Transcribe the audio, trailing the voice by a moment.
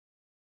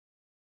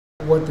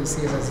what the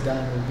CS has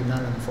done will be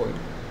null and void.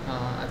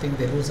 I think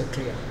the rules are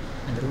clear,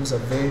 and the rules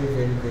are very,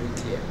 very, very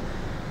clear.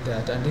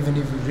 And even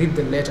if you read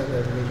the letter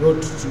that we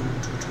wrote to the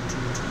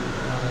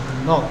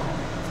NOCK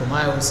from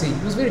IOC,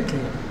 it was very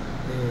clear.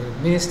 The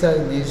minister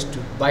needs to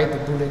bite the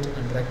bullet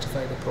and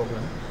rectify the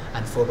problem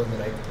and follow the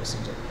right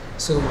procedure.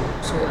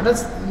 And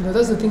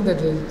that's the thing that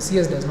the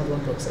CS does not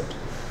want to accept,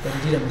 that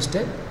he did a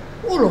mistake.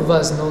 All of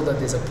us know that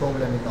there's a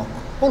problem in NOCK,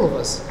 all of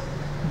us.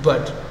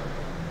 But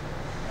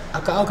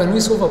how can we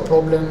solve a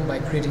problem by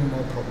creating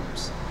more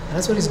problems? And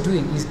that's what he's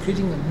doing. He's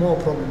creating more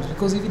problems,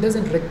 because if he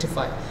doesn't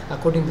rectify,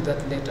 according to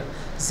that letter,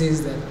 it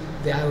says that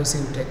the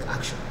IOC will take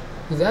action.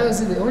 If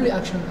the only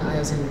action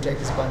IOC will take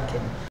is ban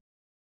Kenya.